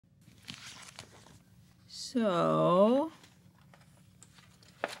So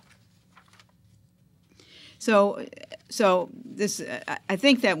this, I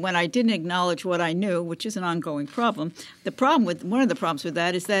think that when I didn't acknowledge what I knew, which is an ongoing problem, one of the problems with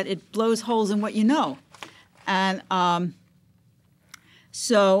that is that it blows holes in what you know, and I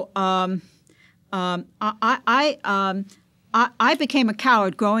became a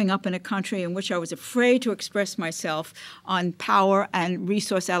coward growing up in a country in which I was afraid to express myself on power and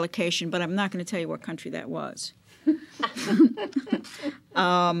resource allocation, but I'm not going to tell you what country that was.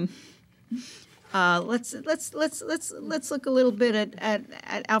 Let's look a little bit at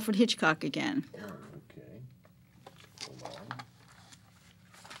Alfred Hitchcock again. Okay. Hold on.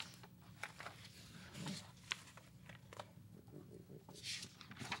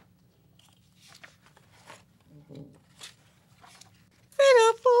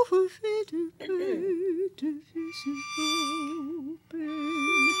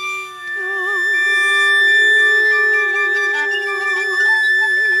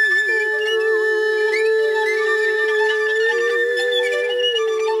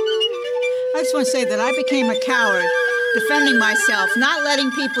 I just want to say that I became a coward defending myself, not letting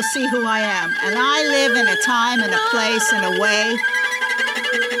people see who I am. And I live in a time and a place and a way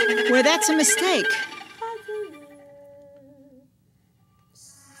where that's a mistake.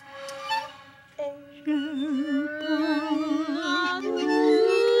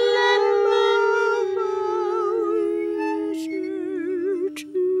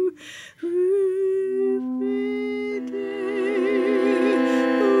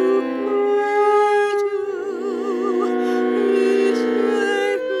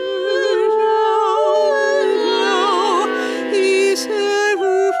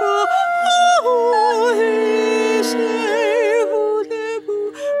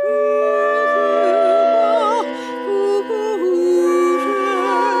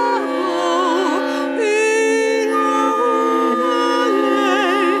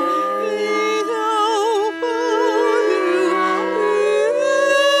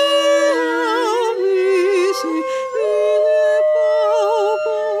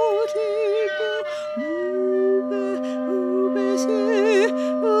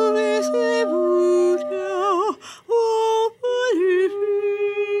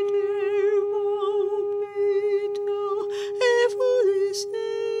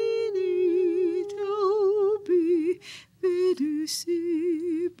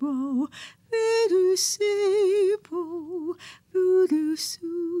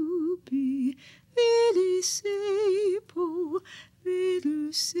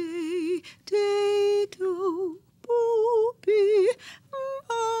 Say,